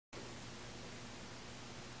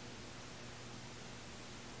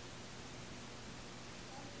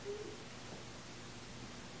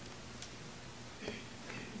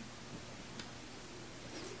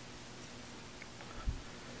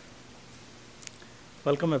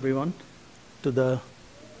Welcome everyone to the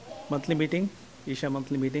monthly meeting, Isha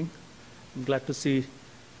monthly meeting. I'm glad to see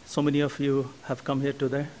so many of you have come here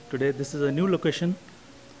today. This is a new location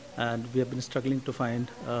and we have been struggling to find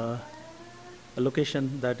a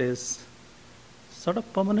location that is sort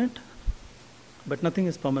of permanent, but nothing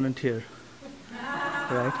is permanent here,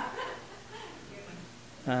 right?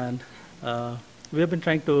 And we have been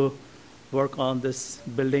trying to work on this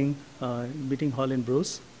building, meeting hall in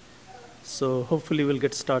Bruce. So hopefully we'll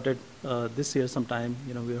get started this year sometime.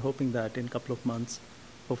 We're hoping that in a couple of months,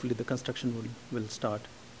 hopefully the construction will start.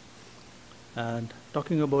 And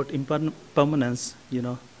talking about impermanence,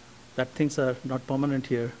 that things are not permanent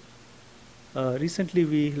here. Recently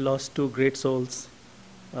we lost two great souls,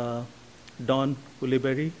 Donald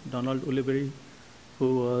Uliberry,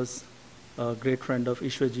 who was a great friend of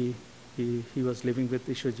Ishwaji. He was living with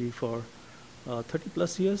Ishwaji for 30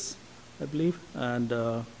 plus years, I believe,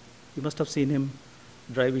 and you must have seen him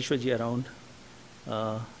drive Ishwaji around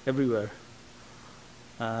everywhere.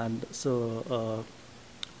 And so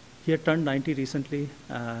he had turned 90 recently,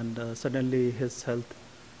 and suddenly his health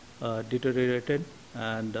deteriorated,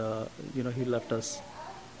 and he left us.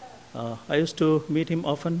 I used to meet him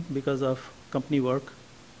often because of company work,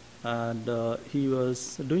 and he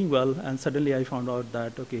was doing well, and suddenly I found out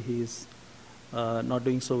that, okay, he is not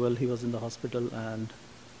doing so well. He was in the hospital, and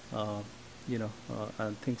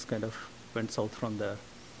and things kind of went south from there.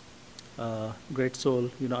 Great soul,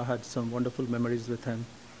 I had some wonderful memories with him.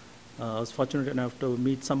 I was fortunate enough to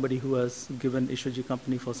meet somebody who has given Ishwaji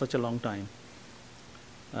company for such a long time.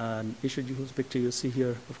 And Ishwaji, whose picture you see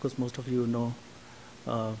here, of course, most of you know.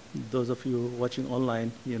 Those of you watching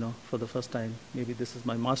online, for the first time, maybe this is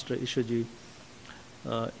my master, Ishwaji,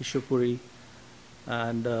 Ishwapuri.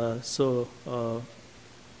 And so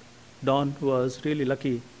Don was really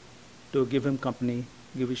lucky to give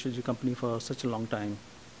Ishwaji company for such a long time.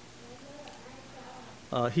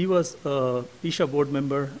 He was Isha board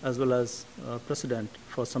member as well as president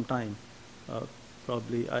for some time.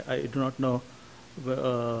 Probably, I do not know.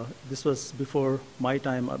 This was before my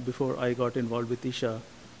time, before I got involved with Isha.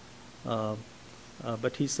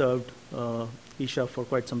 But he served Isha for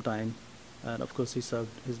quite some time. And of course, he served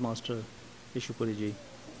his master, Ishwapuriji.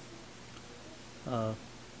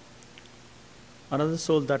 Another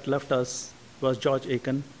soul that left us was George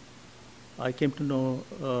Aiken. I came to know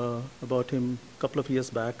about him a couple of years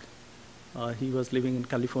back. He was living in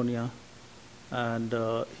California, and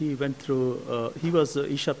he went through, he was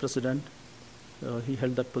Isha president. He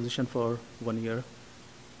held that position for 1 year,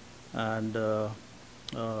 and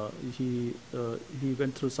he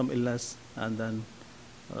went through some illness, and then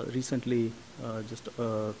recently, just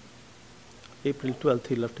April 12th,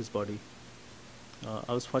 he left his body.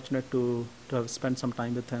 I was fortunate to have spent some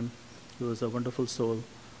time with him. He was a wonderful soul.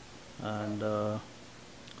 And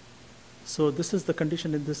so this is the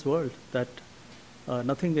condition in this world, that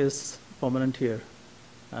nothing is permanent here.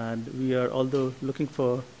 And we are, although looking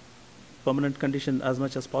for permanent condition as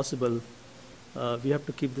much as possible, we have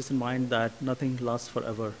to keep this in mind, that nothing lasts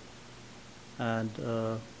forever. And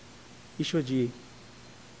Ishwaji,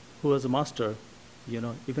 who was a master,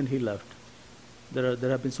 even he left. There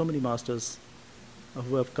have been so many masters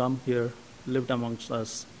who have come here, lived amongst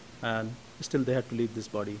us, and still they had to leave this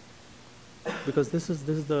body. Because this is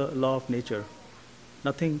the law of nature.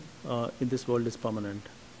 Nothing in this world is permanent.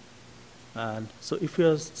 And so if we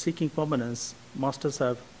are seeking permanence, masters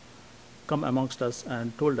have come amongst us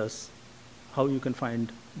and told us how you can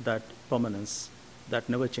find that permanence that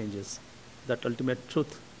never changes, that ultimate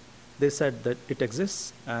truth. They said that it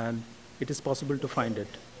exists and it is possible to find it.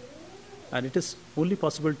 And it is only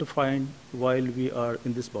possible to find while we are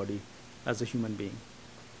in this body as a human being.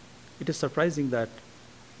 It is surprising that,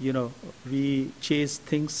 we chase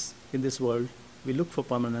things in this world, we look for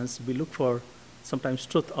permanence, we look for sometimes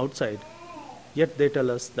truth outside, yet they tell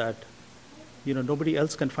us that, nobody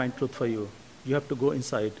else can find truth for you. You have to go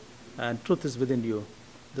inside, and truth is within you.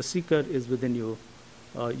 The seeker is within you.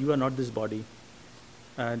 You are not this body.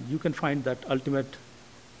 And you can find that ultimate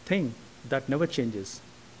thing that never changes.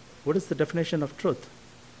 What is the definition of truth?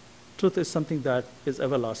 Truth is something that is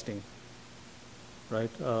everlasting,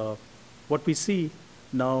 right? What we see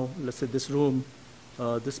now, let's say this room,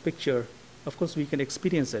 this picture, of course we can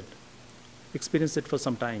experience it for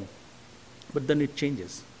some time, but then it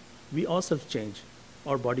changes. We ourselves change.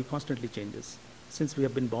 Our body constantly changes. Since we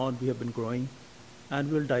have been born, we have been growing,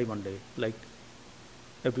 and we'll die one day, like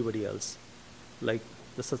everybody else, like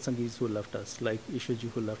the satsangis who left us, like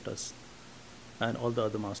Ishwaji who left us, and all the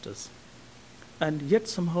other masters. And yet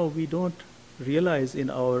somehow we don't realize in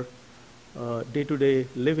our day-to-day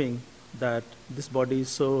living that this body is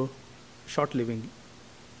so short-living.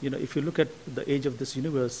 if you look at the age of this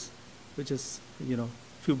universe, which is,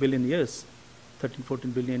 few billion years, 13,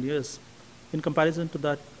 14 billion years, in comparison to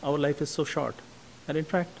that, our life is so short. And in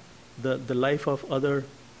fact, the life of other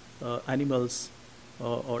animals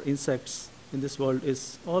or insects in this world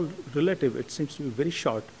is all relative. It seems to be very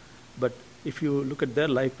short. But if you look at their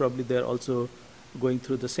life, probably they're also going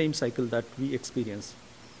through the same cycle that we experience.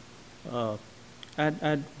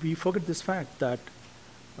 And we forget this fact that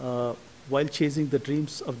while chasing the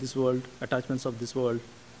dreams of this world, attachments of this world,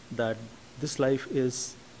 that this life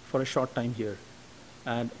is for a short time here.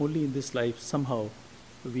 And only in this life, somehow,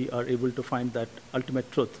 we are able to find that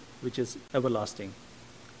ultimate truth, which is everlasting.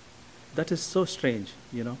 That is so strange,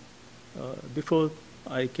 Before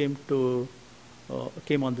I came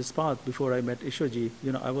on this path, before I met Ishwarji,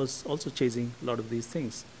 I was also chasing a lot of these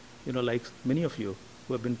things, like many of you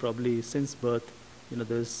who have been probably since birth,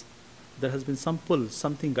 there has been some pull,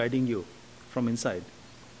 something guiding you from inside,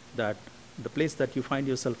 that the place that you find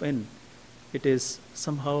yourself in, it is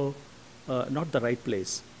somehow not the right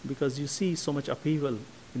place, because you see so much upheaval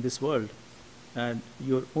in this world and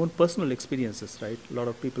your own personal experiences, right? A lot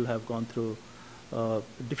of people have gone through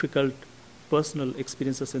difficult personal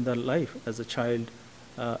experiences in their life as a child,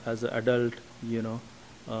 as an adult,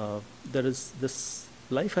 there is this,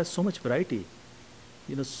 life has so much variety.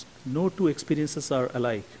 No two experiences are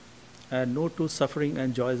alike, and no two suffering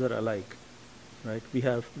and joys are alike, right? We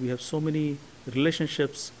have so many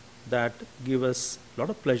relationships that give us a lot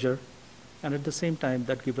of pleasure, and at the same time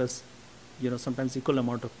that give us, sometimes equal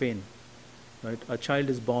amount of pain, right? A child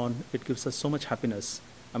is born, it gives us so much happiness.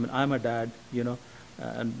 I mean, I'm a dad,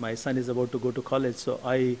 and my son is about to go to college, so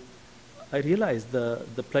I realize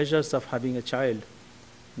the pleasures of having a child,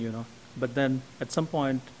 But then at some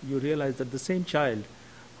point you realize that the same child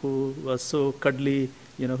who was so cuddly,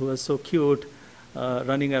 who was so cute,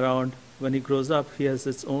 running around, when he grows up, he has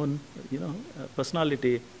his own,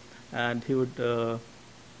 personality, and he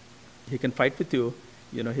can fight with you,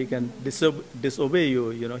 he can disobey you,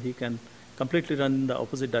 he can completely run in the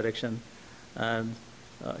opposite direction. And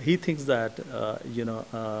he thinks that,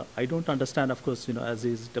 I don't understand, of course, as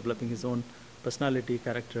he's developing his own personality,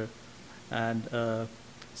 character. And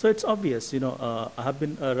so it's obvious, I have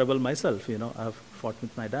been a rebel myself, I've fought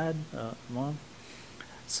with my dad, mom.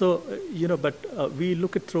 So, but we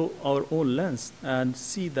look it through our own lens and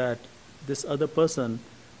see that this other person,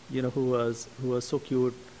 who was so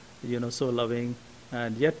cute, so loving,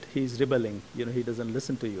 and yet he's rebelling, he doesn't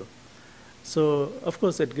listen to you. So, of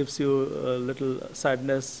course, it gives you a little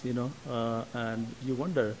sadness, and you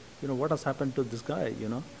wonder, what has happened to this guy,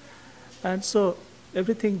 And so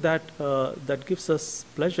everything that gives us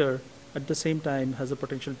pleasure at the same time has a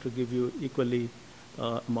potential to give you equally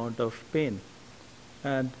amount of pain.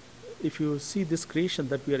 And if you see this creation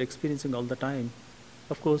that we are experiencing all the time,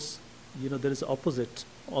 of course, there is opposite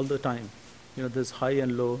all the time. There's high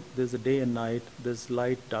and low, there's a day and night, there's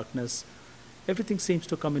light, darkness. Everything seems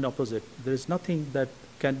to come in opposite. There is nothing that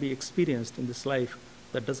can be experienced in this life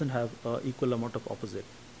that doesn't have equal amount of opposite.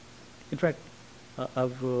 In fact,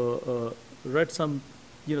 I've read some,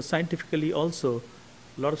 scientifically also,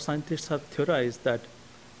 a lot of scientists have theorized that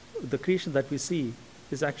the creation that we see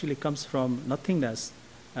is actually comes from nothingness,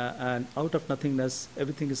 and out of nothingness,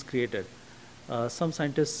 everything is created. Some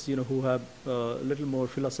scientists, who have a little more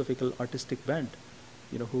philosophical, artistic bent,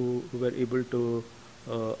 who were able to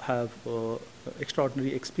have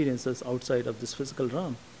extraordinary experiences outside of this physical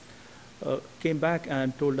realm, came back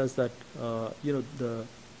and told us that, the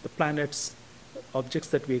planets, objects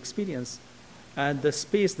that we experience, and the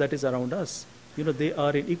space that is around us, they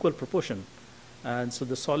are in equal proportion. And so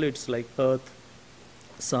the solids like Earth,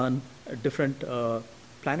 Sun, different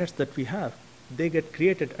planets that we have, they get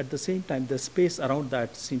created at the same time. The space around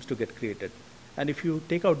that seems to get created. And if you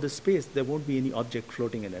take out the space, there won't be any object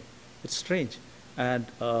floating in it. It's strange. And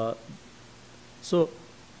so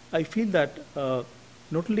I feel that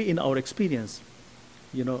not only in our experience,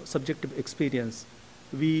 subjective experience,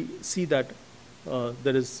 we see that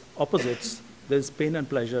there is opposites. There is pain and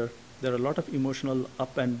pleasure. There are a lot of emotional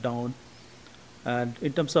up and down. And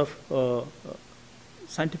in terms of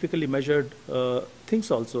scientifically measured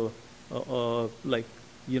things also, like,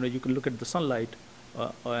 you can look at the sunlight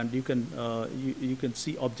and you can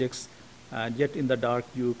see objects, and yet in the dark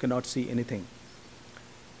you cannot see anything.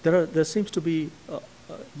 There seems to be,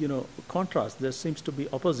 contrast. There seems to be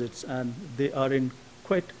opposites, and they are in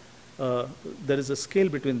quite, there is a scale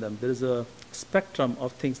between them. There is a spectrum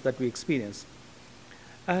of things that we experience.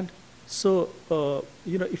 And so,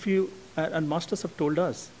 if you, and masters have told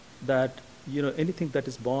us that, anything that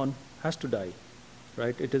is born has to die,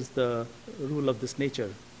 right? It is the rule of this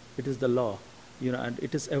nature. It is the law. and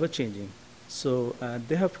it is ever changing. So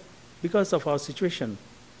they have, because of our situation,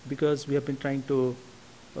 because we have been trying to,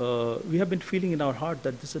 we have been feeling in our heart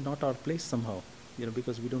that this is not our place somehow,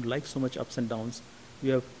 because we don't like so much ups and downs. We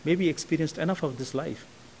have maybe experienced enough of this life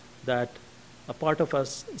that a part of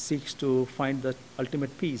us seeks to find the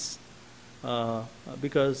ultimate peace,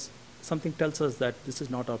 because something tells us that this is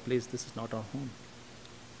not our place, this is not our home.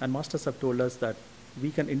 And masters have told us that we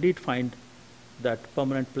can indeed find that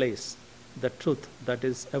permanent place, that truth that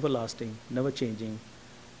is everlasting, never changing,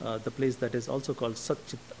 the place that is also called Sat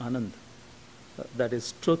Chit Anand, that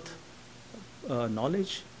is truth,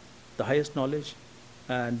 knowledge, the highest knowledge,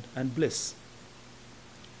 and bliss.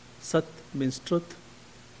 Sat means truth,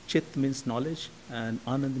 Chit means knowledge, and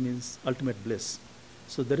Anand means ultimate bliss.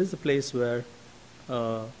 So there is a place where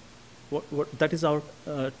that is our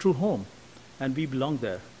true home, and we belong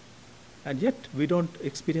there. And yet we don't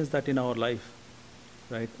experience that in our life,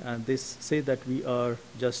 right? And they say that we are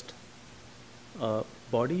just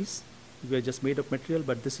bodies, we are just made of material,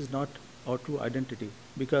 but this is not our true identity,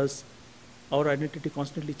 because our identity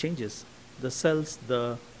constantly changes. The cells,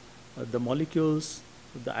 the molecules,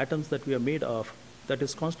 the atoms that we are made of, that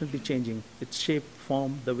is constantly changing. Its shape,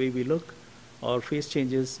 form, the way we look, our face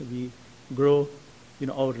changes, we grow,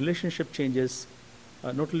 our relationship changes.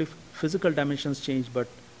 Not only physical dimensions change, but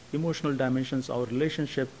emotional dimensions, our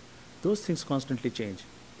relationship, those things constantly change,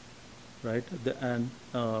 right? And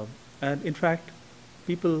in fact,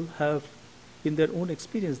 people have, in their own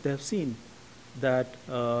experience, they have seen that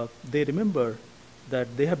they remember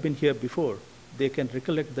that they have been here before. They can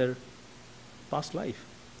recollect their past life.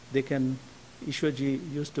 They can,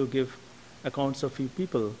 Ishwarji used to give accounts of few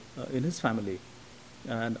people in his family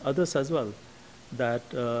and others as well that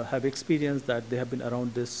have experienced that they have been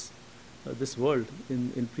around this world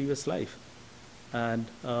in previous life. And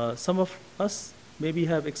some of us maybe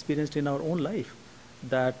have experienced in our own life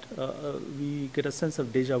that we get a sense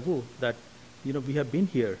of deja vu, that we have been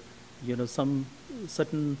here. Some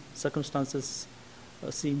certain circumstances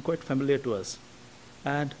seem quite familiar to us.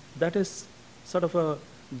 And that is sort of a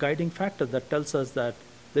guiding factor that tells us that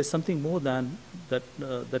there's something more than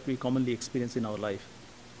that we commonly experience in our life.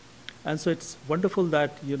 And so it's wonderful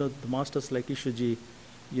that the masters like Ishwarji,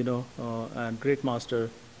 and great master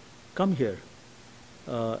come here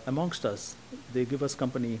amongst us. They give us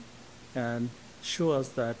company and show us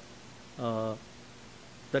that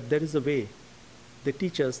that there is a way. They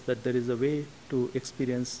teach us that there is a way to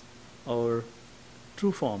experience our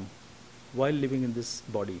true form while living in this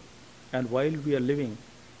body. And while we are living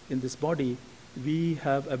in this body, we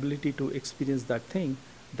have ability to experience that thing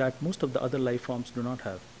that most of the other life forms do not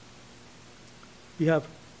have. We have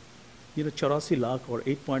 84 lakh or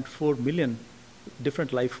 8.4 million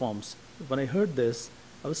different life forms. When I heard this,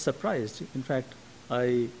 I was surprised. In fact,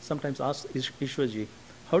 I sometimes ask Ishwarji,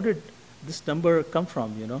 how did this number come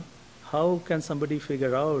from, How can somebody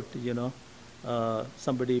figure out,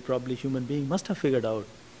 somebody, probably human being, must have figured out.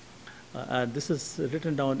 And this is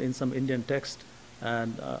written down in some Indian text,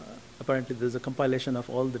 and apparently there's a compilation of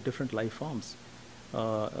all the different life forms,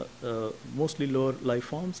 mostly lower life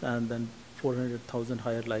forms, and then 400,000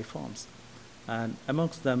 higher life forms. And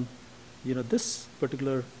amongst them, this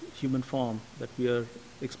particular human form that we are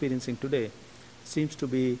experiencing today seems to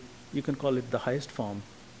be, you can call it the highest form,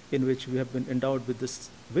 in which we have been endowed with this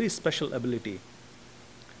very special ability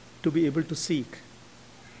to be able to seek,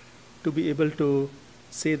 to be able to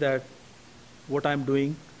say that what I'm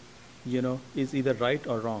doing, is either right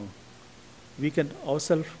or wrong. We can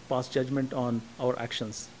ourselves pass judgment on our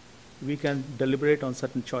actions. We can deliberate on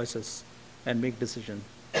certain choices and make decision.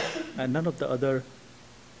 And none of the other,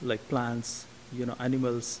 like plants,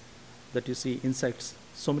 animals that you see, insects,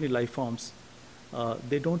 so many life forms,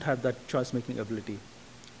 they don't have that choice-making ability.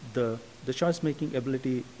 The choice-making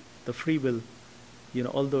ability, the free will,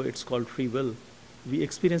 although it's called free will, we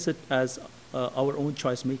experience it as our own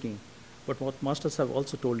choice-making. But what masters have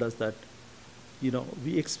also told us that,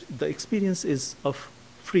 the experience is of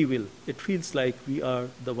free will. It feels like we are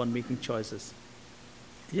the one making choices.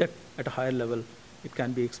 Yet, at a higher level, it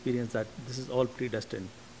can be experienced that this is all predestined.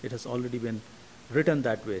 It has already been written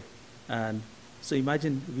that way. And so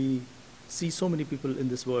imagine we see so many people in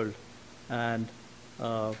this world, and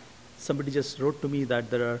somebody just wrote to me that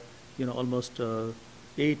there are, almost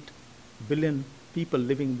 8 billion people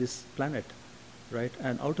living this planet, right?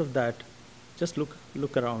 And out of that, just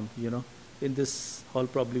look around, in this hall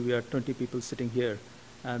probably we are 20 people sitting here,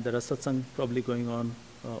 and there are satsang probably going on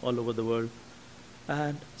all over the world.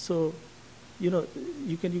 And so,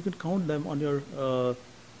 you can count them on your,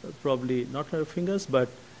 probably not on your fingers, but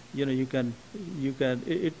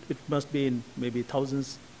it must be in maybe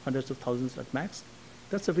thousands hundreds of thousands at max.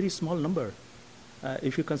 That's a very small number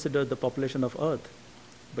if you consider the population of Earth.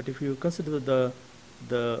 But if you consider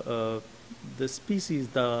the species,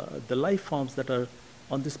 the life forms that are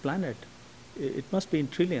on this planet, it must be in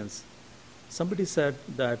trillions. Somebody said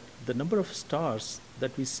that the number of stars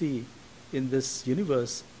that we see in this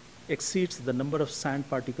universe exceeds the number of sand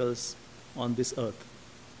particles on this Earth.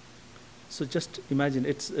 So just imagine,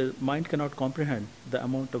 mind cannot comprehend the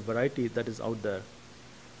amount of variety that is out there.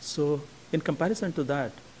 So in comparison to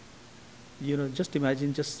that, just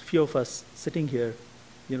imagine just few of us sitting here,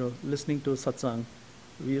 listening to satsang.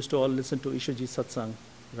 We used to all listen to Ishwarji's satsang,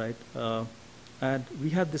 right? And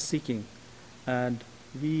we have this seeking. And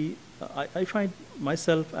I find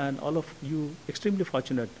myself and all of you extremely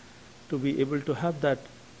fortunate to be able to have that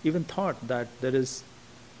even thought that there is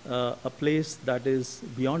a place that is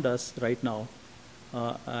beyond us right now,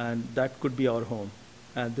 and that could be our home.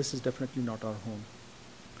 And this is definitely not our home.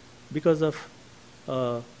 Because of,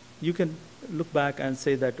 you can look back and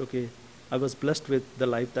say that, okay, I was blessed with the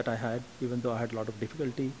life that I had, even though I had a lot of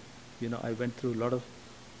difficulty. I went through a lot of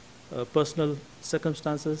personal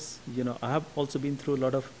circumstances. I have also been through a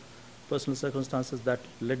lot of personal circumstances that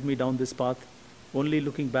led me down this path. Only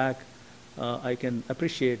looking back, I can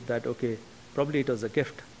appreciate that, okay, probably it was a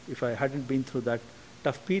gift. If I hadn't been through that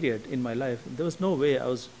tough period in my life, there was no way I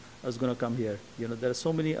was going to come here. There are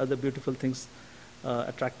so many other beautiful things,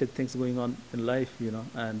 attractive things going on in life,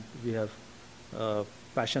 and we have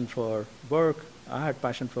passion for work. I had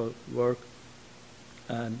passion for work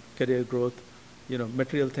and career growth,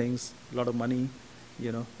 material things, a lot of money,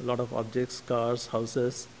 a lot of objects, cars,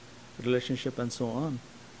 houses, relationship, and so on.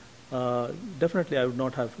 Definitely, I would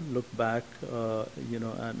not have looked back,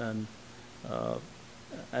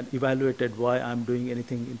 and evaluated why I'm doing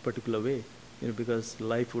anything in particular way, because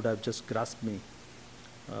life would have just grasped me.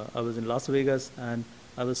 I was in Las Vegas, and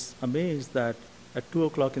I was amazed that at 2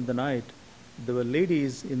 o'clock in the night, there were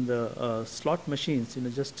ladies in the slot machines,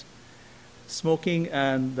 just smoking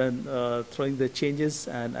and then throwing their changes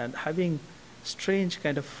and having strange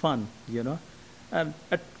kind of fun, And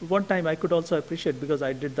at one time, I could also appreciate, because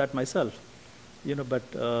I did that myself,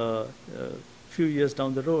 but few years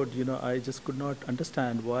down the road, I just could not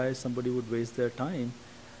understand why somebody would waste their time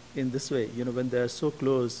in this way, when they're so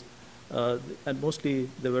close, and mostly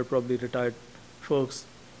they were probably retired folks.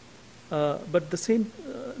 But the same,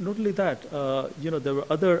 not only that, there were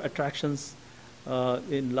other attractions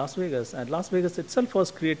in Las Vegas, and Las Vegas itself was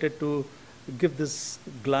created to give this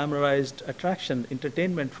glamorized attraction,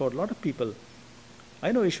 entertainment for a lot of people.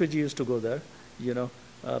 I know Ishwarji used to go there,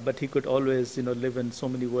 but he could always, live in so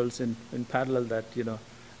many worlds in parallel that,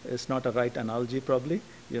 it's not a right analogy probably,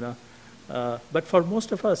 But for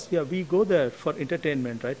most of us, yeah, we go there for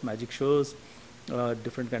entertainment, right? Magic shows,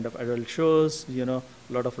 different kind of adult shows, a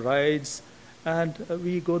lot of rides, and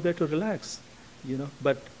we go there to relax,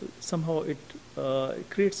 But somehow it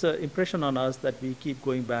creates an impression on us that we keep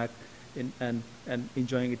going back and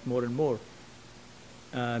enjoying it more and more.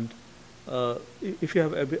 And if you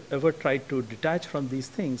have ever tried to detach from these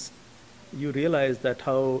things, you realize that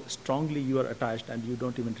how strongly you are attached and you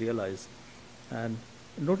don't even realize. And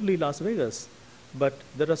not only Las Vegas, but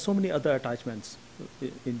there are so many other attachments.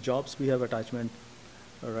 In jobs, we have attachment,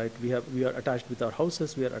 right? We are attached with our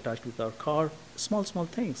houses, we are attached with our car, small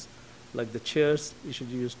things, like the chairs.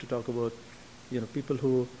 Ishiji used to talk about, people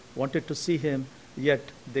who wanted to see him, yet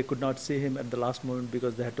they could not see him at the last moment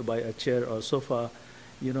because they had to buy a chair or sofa,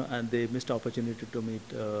 and they missed the opportunity to meet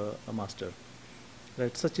a master.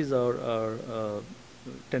 Right? Such is our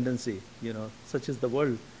tendency, such is the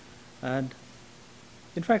world. And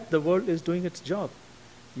in fact, the world is doing its job.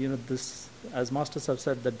 This, as masters have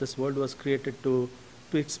said, that this world was created to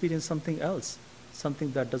experience something else,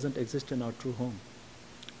 something that doesn't exist in our true home.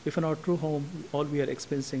 If in our true home, all we are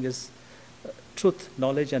experiencing is truth,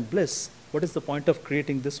 knowledge, and bliss, what is the point of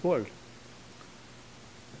creating this world?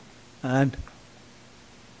 And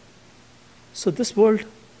so this world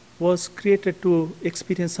was created to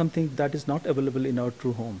experience something that is not available in our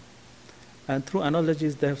true home. And through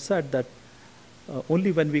analogies, they have said that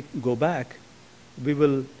only when we go back, we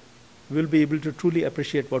will be able to truly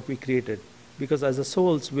appreciate what we created. Because as the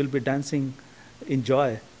souls, we'll be dancing in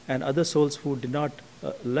joy, and other souls who did not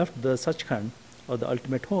left the Sachkhand, or the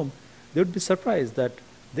ultimate home, they would be surprised that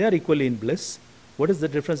they are equally in bliss. What is the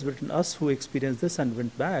difference between us who experienced this and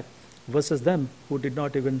went back versus them who did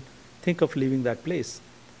not even think of leaving that place?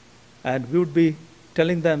 And we would be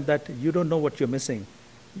telling them that you don't know what you're missing.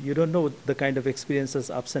 You don't know the kind of experiences,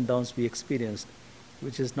 ups and downs we experienced,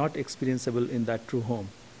 which is not experienceable in that true home,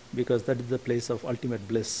 because that is the place of ultimate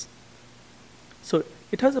bliss. So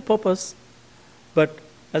it has a purpose, but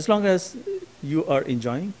As long as you are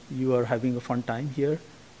enjoying, you are having a fun time here,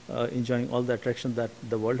 enjoying all the attraction that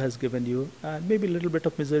the world has given you, and maybe a little bit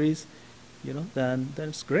of miseries, then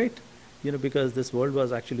it's great, because this world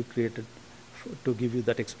was actually created to give you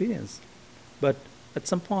that experience. But at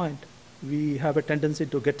some point, we have a tendency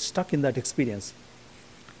to get stuck in that experience.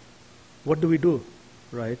 What do we do,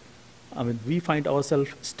 right? I mean, we find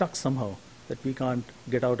ourselves stuck somehow, that we can't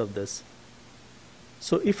get out of this.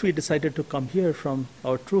 So if we decided to come here from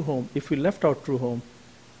our true home, if we left our true home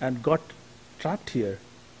and got trapped here,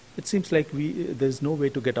 it seems like there's no way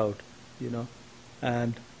to get out,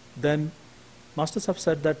 And then masters have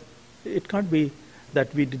said that it can't be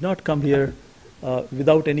that we did not come here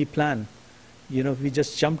without any plan. We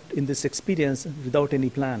just jumped in this experience without any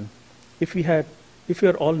plan. If we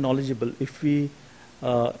are all knowledgeable, if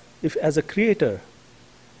as a creator,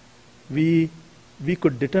 we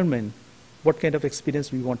could determine what kind of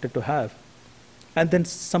experience we wanted to have, and then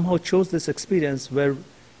somehow chose this experience where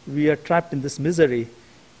we are trapped in this misery,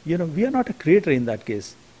 we are not a creator in that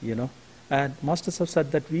case, And masters have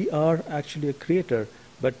said that we are actually a creator,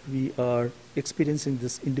 but we are experiencing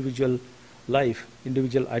this individual life,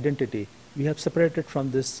 individual identity. We have separated from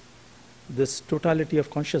this totality of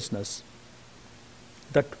consciousness,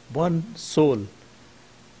 that one soul,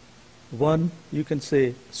 one, you can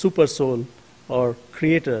say, super soul or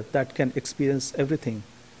creator that can experience everything.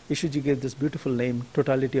 Ishuji gave this beautiful name,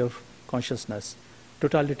 totality of consciousness,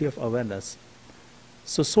 totality of awareness.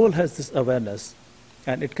 So soul has this awareness,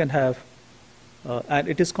 and it can have, and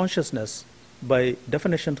it is consciousness. By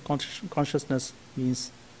definition, consciousness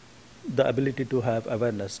means the ability to have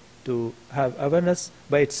awareness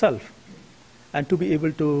by itself, and to be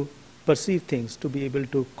able to perceive things, to be able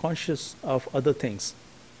to conscious of other things.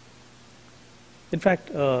 In fact,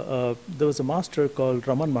 there was a master called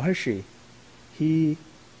Raman Maharshi. He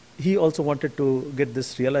also wanted to get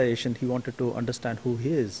this realization. He wanted to understand who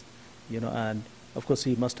he is, and of course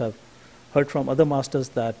he must have heard from other masters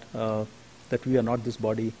that we are not this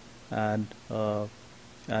body, and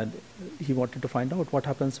he wanted to find out what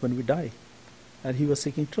happens when we die, and he was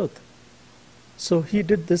seeking truth. So he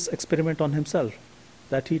did this experiment on himself,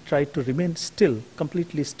 that he tried to remain still,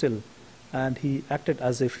 completely still, and he acted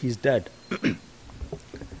as if he's dead.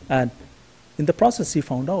 And in the process, he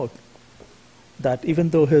found out that even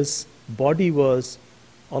though his body was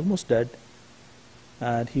almost dead,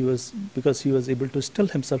 and because he was able to still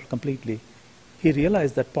himself completely, he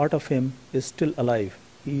realized that part of him is still alive.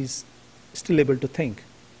 He's still able to think.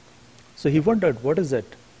 So he wondered, what is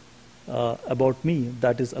it about me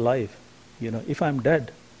that is alive? If I'm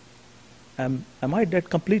dead, am I dead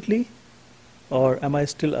completely, or am I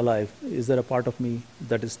still alive? Is there a part of me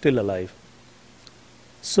that is still alive?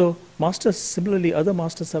 So masters, similarly, other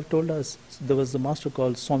masters have told us. There was a master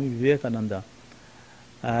called Swami Vivekananda,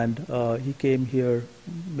 and he came here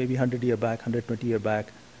maybe 100 years back, 120 years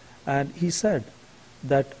back, and he said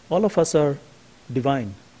that all of us are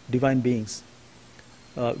divine beings.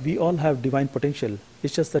 We all have divine potential.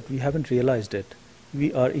 It's just that we haven't realized it.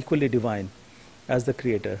 We are equally divine as the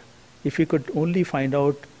creator. If we could only find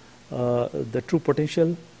out the true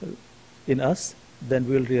potential in us, then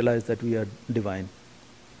we'll realize that we are divine.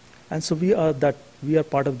 And so we are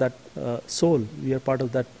part of that soul. We are part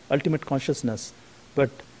of that ultimate consciousness. But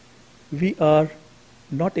we are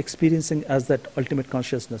not experiencing as that ultimate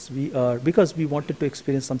consciousness. We are, because we wanted to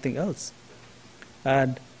experience something else.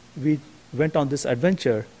 And we went on this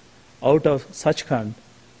adventure out of Sachkhand,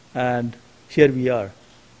 and here we are.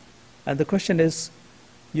 And the question is,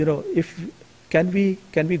 can we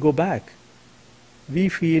go back? We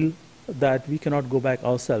feel that we cannot go back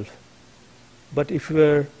ourselves. But if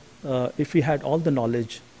we had all the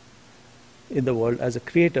knowledge in the world as a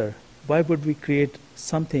creator, why would we create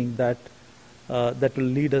something that will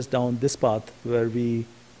lead us down this path where we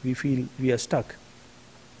feel we are stuck?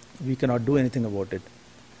 We cannot do anything about it.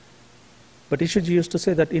 But Ishuji used to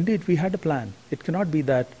say that indeed we had a plan. It cannot be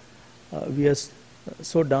that we are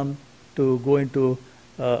so dumb to go into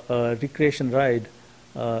a recreation ride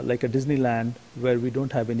like a Disneyland, where we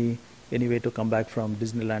don't have any way to come back from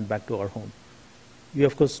Disneyland back to our home. We,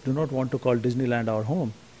 of course, do not want to call Disneyland our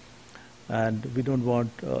home, and we don't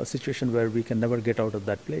want a situation where we can never get out of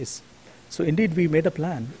that place. So indeed, we made a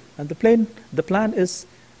plan, and the plan is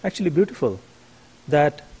actually beautiful,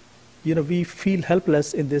 that we feel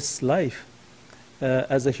helpless in this life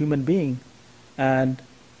as a human being, and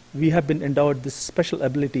we have been endowed this special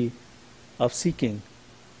ability of seeking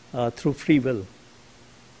through free will,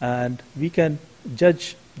 and we can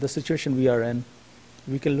judge the situation we are in.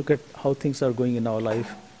 We can look at how things are going in our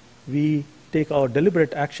life. We take our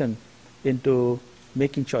deliberate action into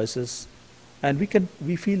making choices, And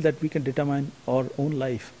we feel that we can determine our own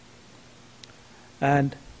life.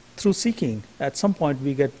 And through seeking, at some point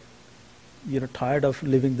we get tired of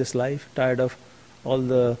living this life, tired of all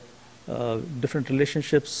the different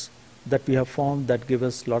relationships that we have formed that give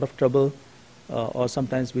us a lot of trouble, or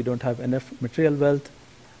sometimes we don't have enough material wealth.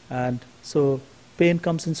 And so pain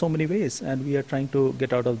comes in so many ways, and we are trying to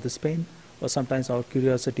get out of this pain. Or sometimes our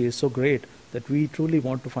curiosity is so great that we truly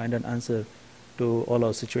want to find an answer to all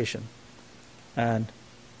our situation. And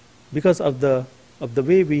because of the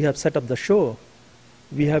way we have set up the show,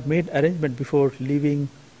 we have made arrangement before leaving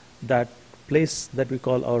that place that we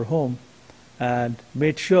call our home, and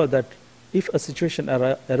made sure that if a situation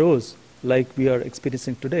arose like we are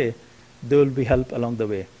experiencing today, there will be help along the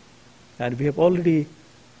way. And we have already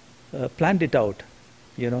planned it out,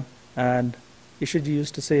 and Ishaji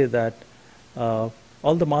used to say that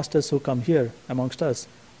all the masters who come here amongst us,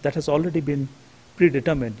 that has already been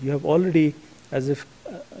predetermined. You have already, as if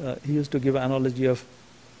he used to give an analogy of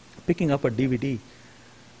picking up a DVD.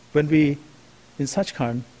 When we, in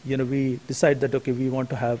Sachkhand, we decide that, okay, we want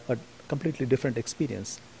to have a completely different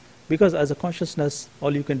experience. Because as a consciousness,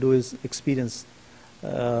 all you can do is experience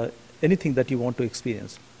anything that you want to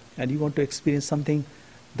experience. And you want to experience something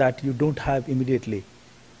that you don't have immediately,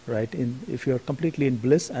 right? If you're completely in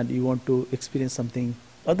bliss and you want to experience something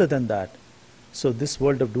other than that, so this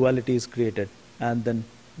world of duality is created. And then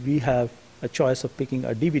we have a choice of picking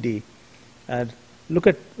a DVD. And look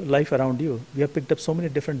at life around you. We have picked up so many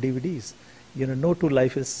different DVDs. No two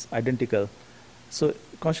life is identical. So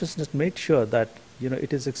consciousness made sure that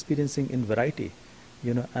it is experiencing in variety,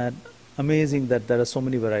 and amazing that there are so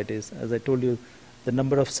many varieties. As I told you, the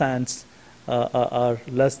number of sands are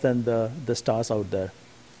less than the stars out there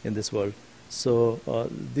in this world. So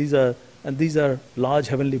these are large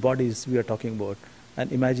heavenly bodies we are talking about.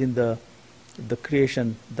 And imagine the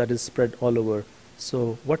creation that is spread all over.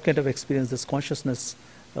 So what kind of experience this consciousness,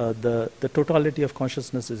 the totality of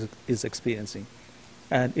consciousness is experiencing.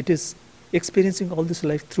 And it is experiencing all this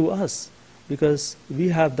life through us, because we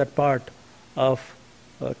have that part of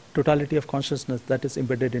totality of consciousness that is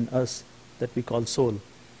embedded in us, that we call soul.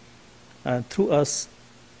 And through us,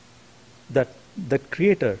 that the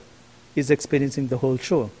creator is experiencing the whole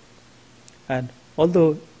show. And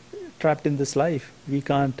although trapped in this life, we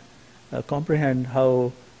can't comprehend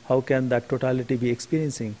how can that totality be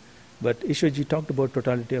experiencing. But Ishwarji talked about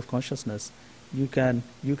totality of consciousness. You can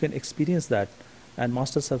experience that. And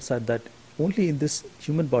masters have said that only in this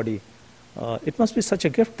human body, it must be such a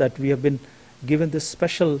gift that we have been given this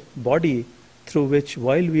special body through which,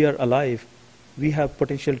 while we are alive, we have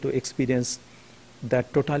potential to experience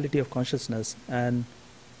that totality of consciousness and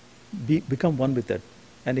become one with it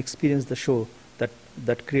and experience the show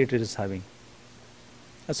that Creator is having.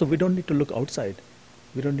 And so we don't need to look outside.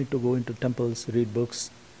 We don't need to go into temples, read books,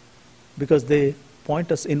 because they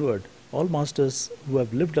point us inward. All masters who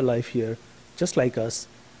have lived a life here, just like us,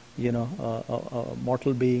 a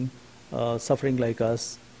mortal being, suffering like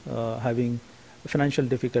us, having financial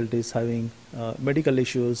difficulties, having medical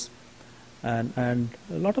issues, and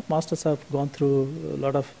a lot of masters have gone through a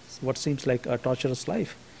lot of what seems like a torturous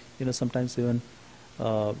life. Sometimes even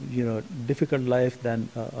difficult life than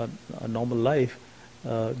a normal life.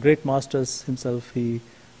 Great masters himself, he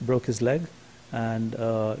broke his leg, and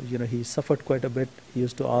he suffered quite a bit. He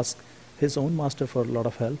used to ask his own master for a lot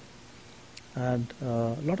of help. And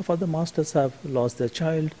a lot of other masters have lost their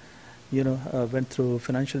child, went through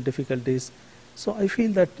financial difficulties. So I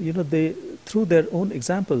feel that they, through their own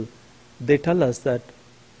example, they tell us that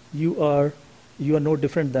you are no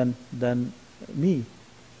different than me,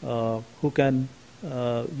 who can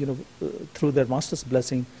through their master's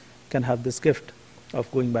blessing can have this gift of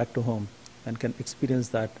going back to home and can experience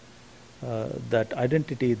that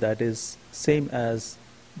identity that is same as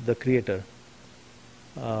the Creator.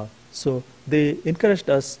 So they encouraged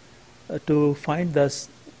us to find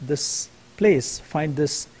this place, find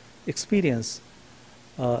this experience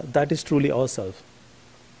that is truly ourselves.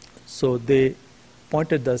 So they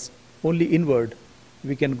pointed us only inward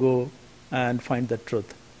we can go and find the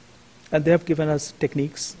truth. And they have given us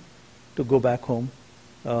techniques to go back home,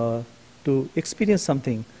 to experience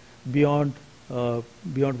something beyond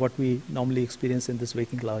what we normally experience in this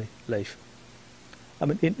waking life. I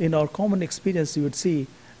mean, in our common experience, you would see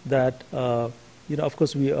that, of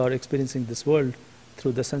course, we are experiencing this world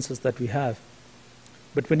through the senses that we have.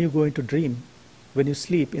 But when you go into dream, when you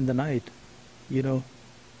sleep in the night, we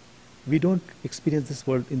don't experience this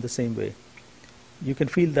world in the same way. You can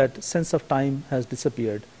feel that sense of time has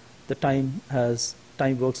disappeared. The time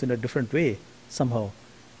works in a different way somehow.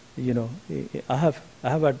 I have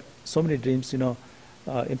had so many dreams.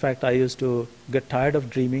 In fact, I used to get tired of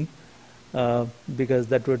dreaming because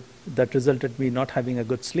that resulted me not having a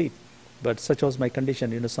good sleep. But such was my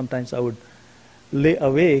condition. Sometimes I would lay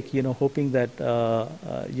awake, hoping that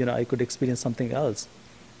I could experience something else.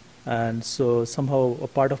 And so somehow a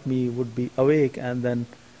part of me would be awake and then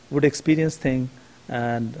would experience things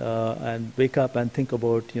and wake up and think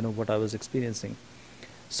about what I was experiencing.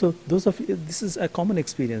 So this is a common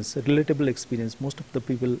experience, a relatable experience. Most of the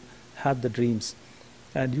people have the dreams,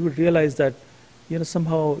 and you would realize that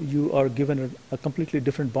somehow you are given a completely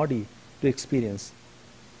different body to experience.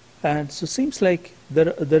 And so it seems like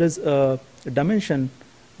there is a dimension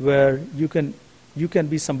where you can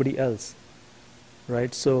be somebody else,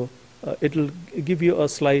 right? So it will give you a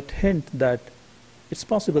slight hint that it's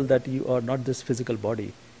possible that you are not this physical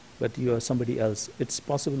body, but you are somebody else. It's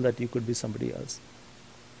possible that you could be somebody else.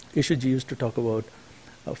 Ishuji used to talk about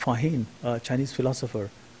Fahin, a Chinese philosopher,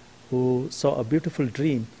 who saw a beautiful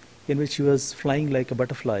dream in which he was flying like a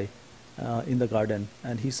butterfly in the garden,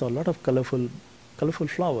 and he saw a lot of colorful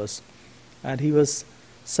flowers, and he was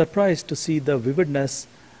surprised to see the vividness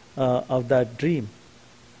of that dream.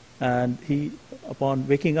 And upon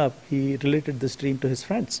waking up, he related this dream to his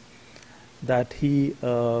friends, that he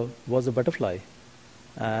was a butterfly.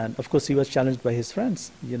 And of course he was challenged by his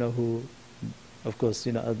friends, who, of course,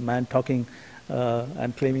 a man talking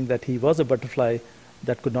and claiming that he was a butterfly,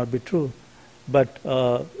 that could not be true. But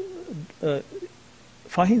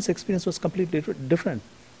Fahin's experience was completely different.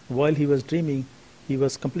 While he was dreaming, he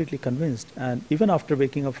was completely convinced, and even after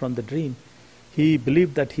waking up from the dream, he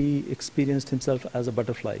believed that he experienced himself as a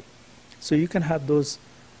butterfly. So you can have those,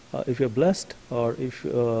 if you're blessed, or if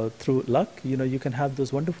through luck, you can have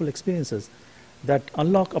those wonderful experiences that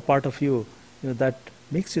unlock a part of you, that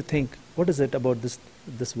makes you think, what is it about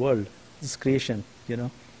this world, this creation,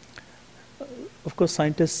 Of course,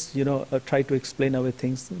 scientists, try to explain away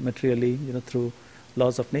things materially, through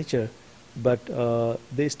laws of nature, but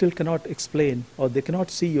they still cannot explain, or they cannot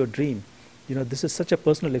see your dream. This is such a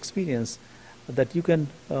personal experience that you can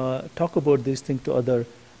talk about these things to others,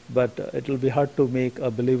 but it will be hard to make a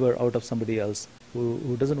believer out of somebody else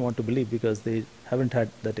who doesn't want to believe because they haven't had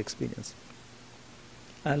that experience.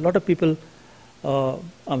 And a lot of people, a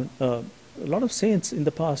lot of saints in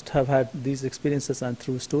the past have had these experiences, and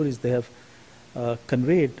through stories they have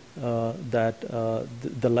conveyed that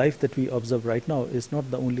the life that we observe right now is not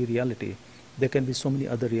the only reality. There can be so many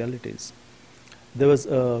other realities. There was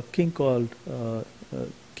a king called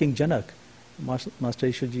King Jagannath. Master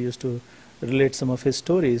Ishuji used to relate some of his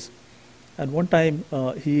stories, and one time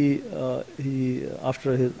he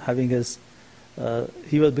after having his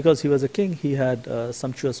because he was a king, he had a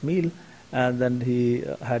sumptuous meal, and then he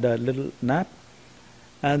had a little nap,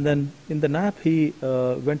 and then in the nap he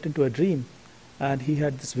went into a dream, and he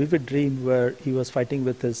had this vivid dream where he was fighting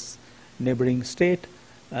with his neighboring state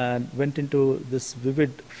and went into this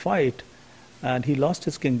vivid fight, and he lost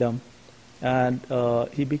his kingdom, and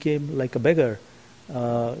he became like a beggar,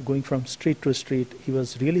 going from street to street. He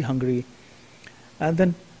was really hungry, and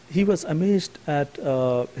then he was amazed at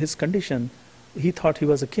his condition. He thought he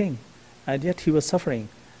was a king, and yet he was suffering,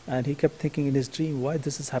 and he kept thinking in his dream, why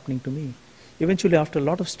this is happening to me? Eventually, after a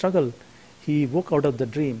lot of struggle, he woke out of the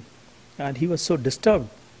dream, and he was so disturbed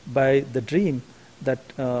by the dream that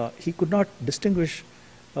he could not distinguish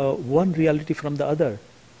one reality from the other,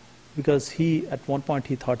 because at one point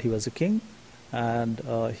he thought he was a king, and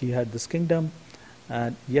he had this kingdom,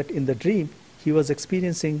 and yet in the dream he was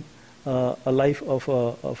experiencing a life of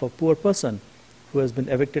a poor person who has been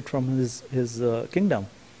evicted from his kingdom.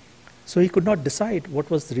 So he could not decide what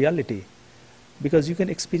was the reality, because you can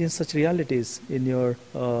experience such realities in your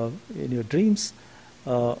dreams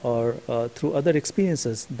or through other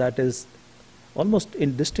experiences that is almost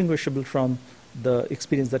indistinguishable from the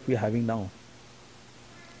experience that we are having now.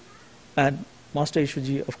 And Master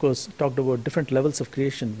Ishuji, of course, talked about different levels of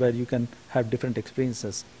creation where you can have different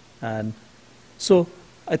experiences. And so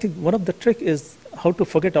I think one of the trick is how to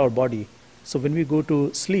forget our body. So when we go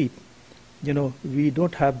to sleep, we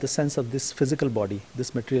don't have the sense of this physical body,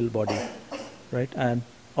 this material body, right? And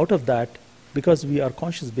out of that, because we are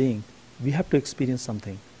conscious being, we have to experience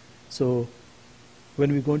something. So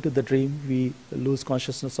when we go into the dream, we lose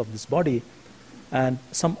consciousness of this body, and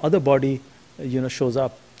some other body, shows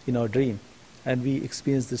up in our dream, and we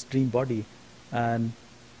experience this dream body. And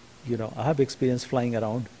I have experienced flying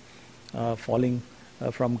around, falling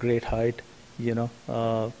from great height,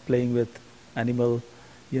 playing with animal,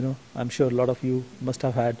 I'm sure a lot of you must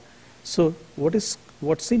have had. So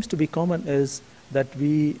what seems to be common is that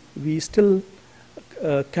we still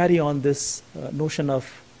carry on this notion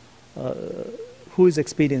of who is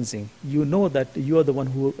experiencing. You know that you are the one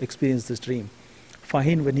who experienced this dream.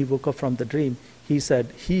 Fahim, when he woke up from the dream, he said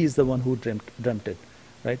he is the one who dreamt it,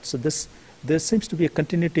 right? So there seems to be a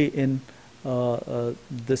continuity in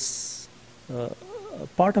this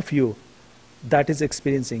part of you that is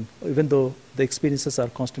experiencing, even though the experiences are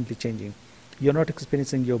constantly changing. You're not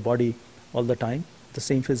experiencing your body all the time, the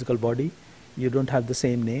same physical body. You don't have the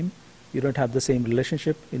same name. You don't have the same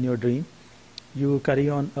relationship in your dream. You carry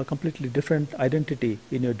on a completely different identity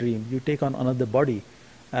in your dream. You take on another body,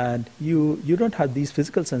 and you don't have these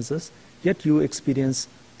physical senses, yet you experience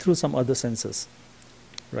through some other senses,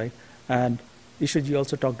 right? And Ishaji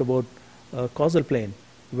also talked about causal plane,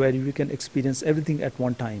 where we can experience everything at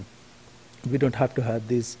one time. We don't have to have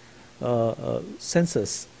these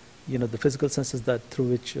senses, the physical senses that through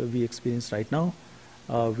which we experience right now.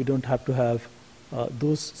 We don't have to have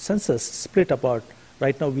those senses split apart.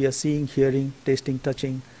 Right now we are seeing, hearing, tasting,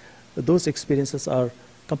 touching. Those experiences are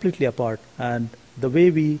completely apart. And the way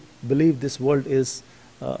we believe this world is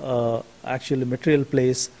actually a material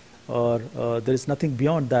place, or there is nothing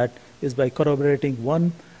beyond that, is by corroborating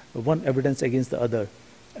one evidence against the other.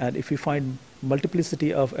 And if we find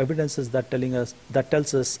multiplicity of evidences that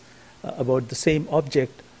tells us about the same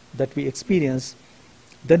object that we experience,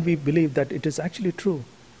 then we believe that it is actually true.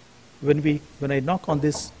 When I knock on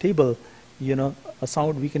this table, a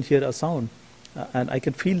sound, we can hear a sound, and I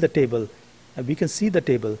can feel the table, and we can see the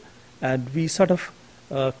table, and we sort of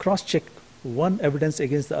cross-check one evidence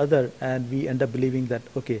against the other, and we end up believing that,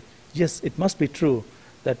 okay, yes, it must be true,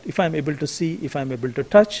 that if I'm able to see, if I'm able to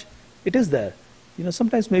touch, it is there.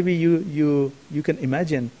 Sometimes maybe you can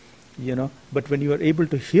imagine, but when you are able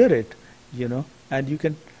to hear it, and you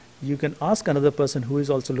can ask another person who is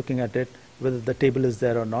also looking at it whether the table is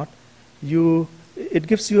there or not, it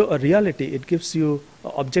gives you a reality, it gives you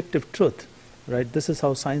objective truth, right? This is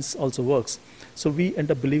how science also works. So we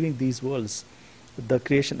end up believing these worlds, the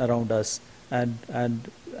creation around us, and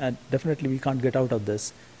definitely we can't get out of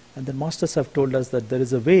this. And the masters have told us that there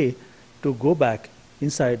is a way to go back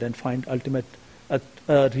inside and find ultimate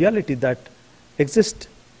a reality that exists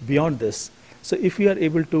beyond this. So if we are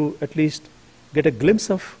able to at least get a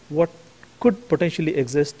glimpse of what could potentially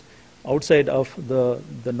exist outside of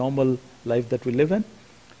the normal life that we live in,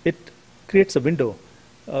 it creates a window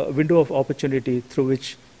of opportunity through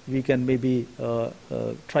which we can maybe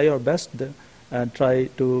try our best and try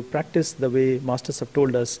to practice the way masters have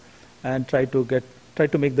told us, and try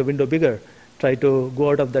to make the window bigger, try to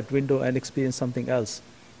go out of that window and experience something else.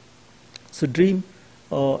 So dream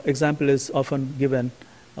example is often given,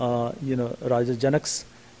 Raja Janak's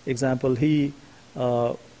example. He,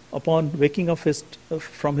 upon waking up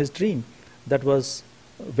from his dream, that was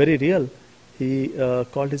very real, he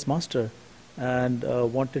called his master and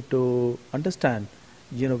wanted to understand,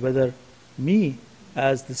 whether me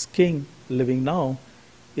as this king living now,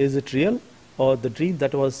 is it real, or the dream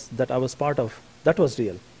that I was part of, that was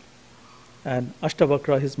real. And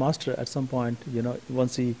Ashtavakra, his master, at some point,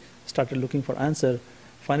 once he started looking for answer,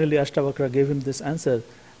 finally Ashtavakra gave him this answer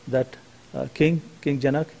that King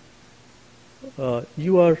Janak,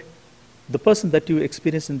 you are the person that you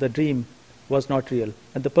experienced in the dream was not real,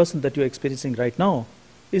 and the person that you are experiencing right now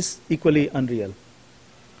is equally unreal.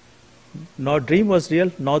 Nor dream was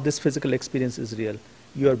real, nor this physical experience is real.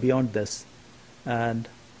 You are beyond this. And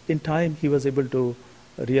in time, he was able to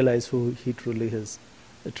realize who he truly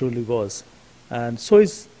was. And so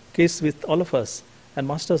is case with all of us. And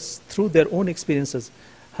masters, through their own experiences,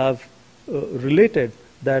 have related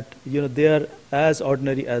that they are as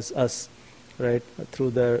ordinary as us, right?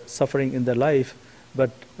 Through their suffering in their life,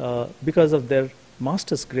 but because of their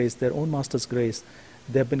master's grace, their own master's grace,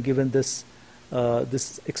 they have been given this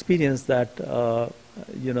experience that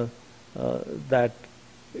that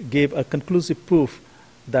gave a conclusive proof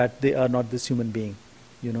that they are not this human being,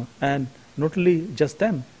 and not only just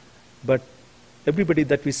them, but everybody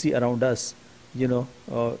that we see around us,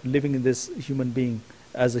 living in this human being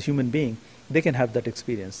as a human being, they can have that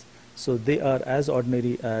experience. So they are as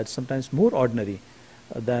ordinary, sometimes more ordinary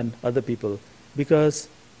than other people, because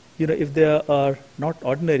if they are not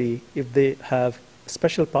ordinary, if they have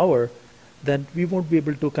special power, then we won't be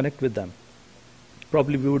able to connect with them.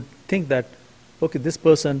 Probably we would think that, okay, this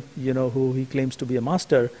person, who he claims to be a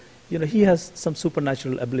master, he has some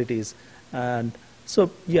supernatural abilities, and so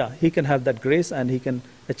yeah, he can have that grace, and he can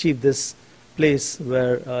achieve this place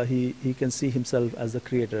where he can see himself as the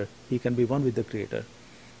creator. He can be one with the creator.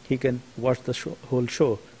 He can watch the whole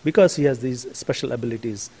show because he has these special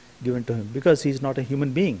abilities given to him, because he's not a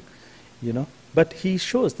human being, But he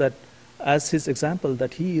shows that as his example,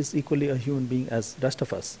 that he is equally a human being as rest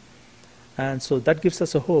of us. And so that gives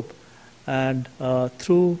us a hope And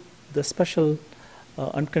through the special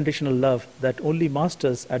unconditional love that only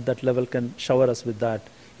masters at that level can shower us with that,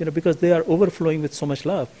 because they are overflowing with so much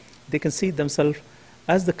love. They can see themselves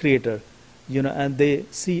as the creator, and they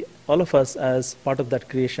see all of us as part of that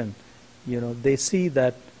creation. They see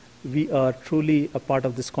that we are truly a part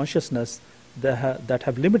of this consciousness that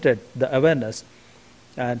have limited the awareness.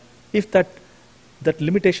 And if that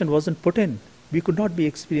limitation wasn't put in, we could not be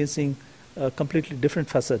experiencing completely different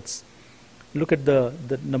facets. Look at the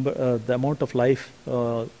amount of life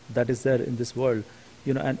that is there in this world,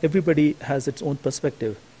 and everybody has its own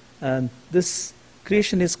perspective. And this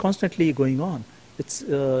creation is constantly going on. It's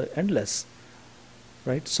endless,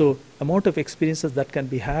 right? So amount of experiences that can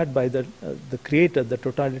be had by the creator, the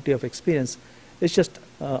totality of experience, is just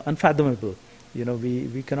unfathomable.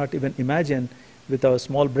 We cannot even imagine with our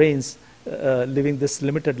small brains living this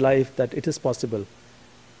limited life that it is possible.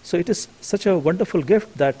 So it is such a wonderful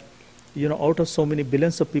gift that, out of so many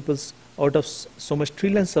billions of people, out of so much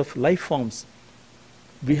trillions of life forms,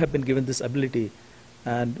 we have been given this ability,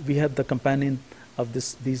 and we have the companion of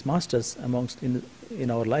these masters amongst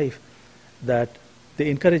in our life, that they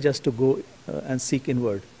encourage us to go and seek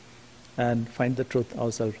inward and find the truth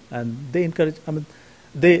ourselves. And they encourage,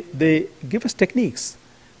 they give us techniques.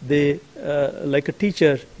 They, like a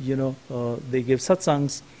teacher, they give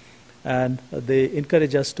satsangs, and they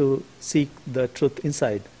encourage us to seek the truth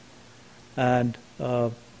inside. And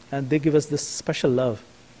they give us this special love,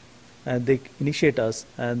 and they initiate us,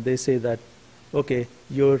 and they say that, okay,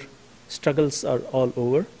 your struggles are all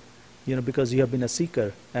over, because you have been a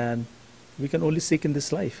seeker, and we can only seek in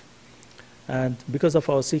this life. And because of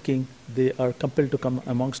our seeking, they are compelled to come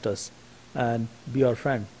amongst us and be our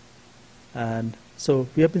friend. And so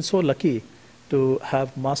we have been so lucky to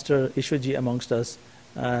have Master Ishwarji amongst us,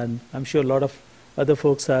 and I'm sure a lot of other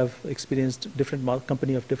folks have experienced different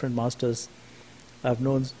company of different masters. I've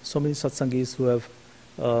known so many satsangis who have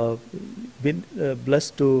been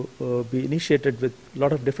blessed to be initiated with a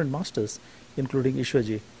lot of different masters, including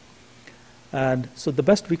Ishwarji. And so the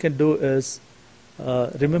best we can do is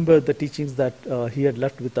remember the teachings that he had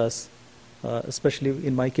left with us, especially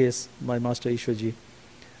in my case, my Master Ishwarji.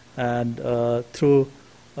 And through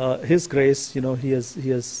his grace, he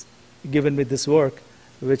has given me this work,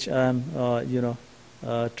 which I'm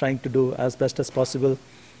trying to do as best as possible,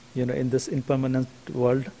 in this impermanent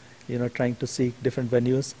world, trying to seek different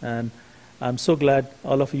venues. And I'm so glad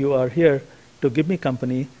all of you are here to give me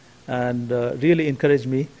company and really encourage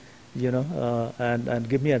me, and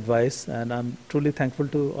give me advice. And I'm truly thankful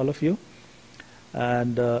to all of you.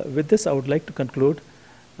 And with this, I would like to conclude.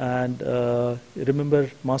 And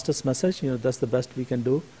remember Master's message, that's the best we can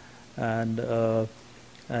do. And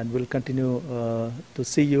we'll continue to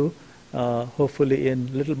see you, hopefully in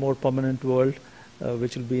a little more permanent world,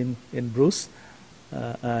 which will be in Bruce.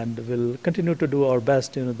 And we'll continue to do our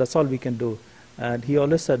best, that's all we can do. And he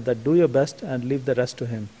always said that do your best and leave the rest to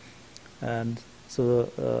him. And so,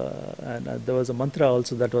 and there was a mantra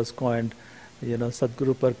also that was coined,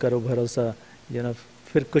 Sadguru par karo bharosa,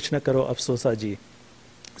 fir kuch na karo afsosa ji.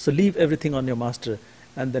 So leave everything on your master,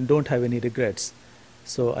 and then don't have any regrets.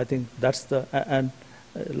 So I think that's and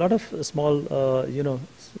a lot of small,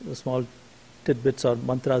 small tidbits or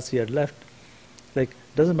mantras he had left. Like,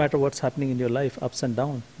 doesn't matter what's happening in your life, ups and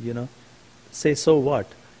downs, say so what,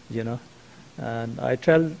 And I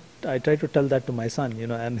try to tell that to my son,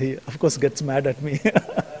 and he of course gets mad at me.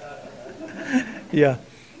 Yeah.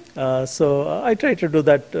 So I try to do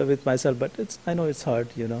that with myself, but I know it's hard,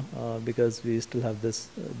 because we still have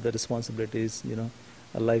the responsibilities,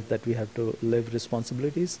 a life that we have to live,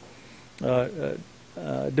 responsibilities,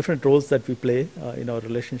 different roles that we play in our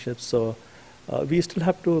relationships. So we still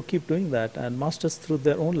have to keep doing that. And masters, through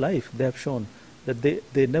their own life, they have shown that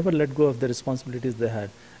they never let go of the responsibilities they had.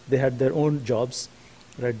 They had their own jobs,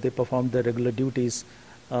 right? They performed their regular duties.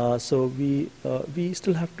 So we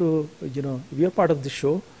still have to, we are part of the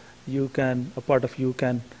show. A part of you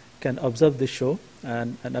can observe this show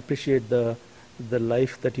and appreciate the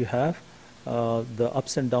life that you have, the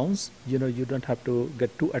ups and downs. You don't have to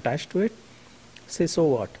get too attached to it. Say so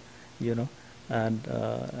what, and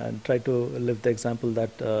try to live the example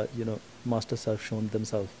that masters have shown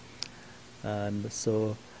themselves. And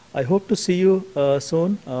so I hope to see you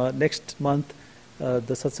soon. Next month,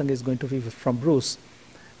 the satsang is going to be from Bruce,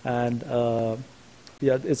 and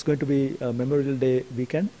yeah, it's going to be a Memorial Day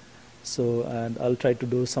weekend. So, and I'll try to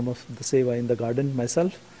do some of the seva in the garden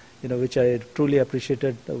myself, which I truly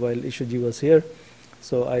appreciated while Ishwarji was here.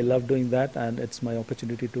 So I love doing that, and it's my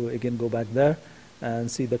opportunity to again go back there and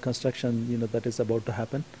see the construction, that is about to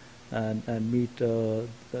happen, and meet a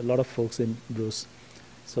lot of folks in Bruce.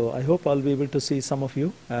 So I hope I'll be able to see some of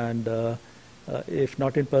you, and if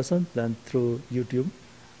not in person, then through YouTube.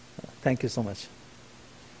 Thank you so much.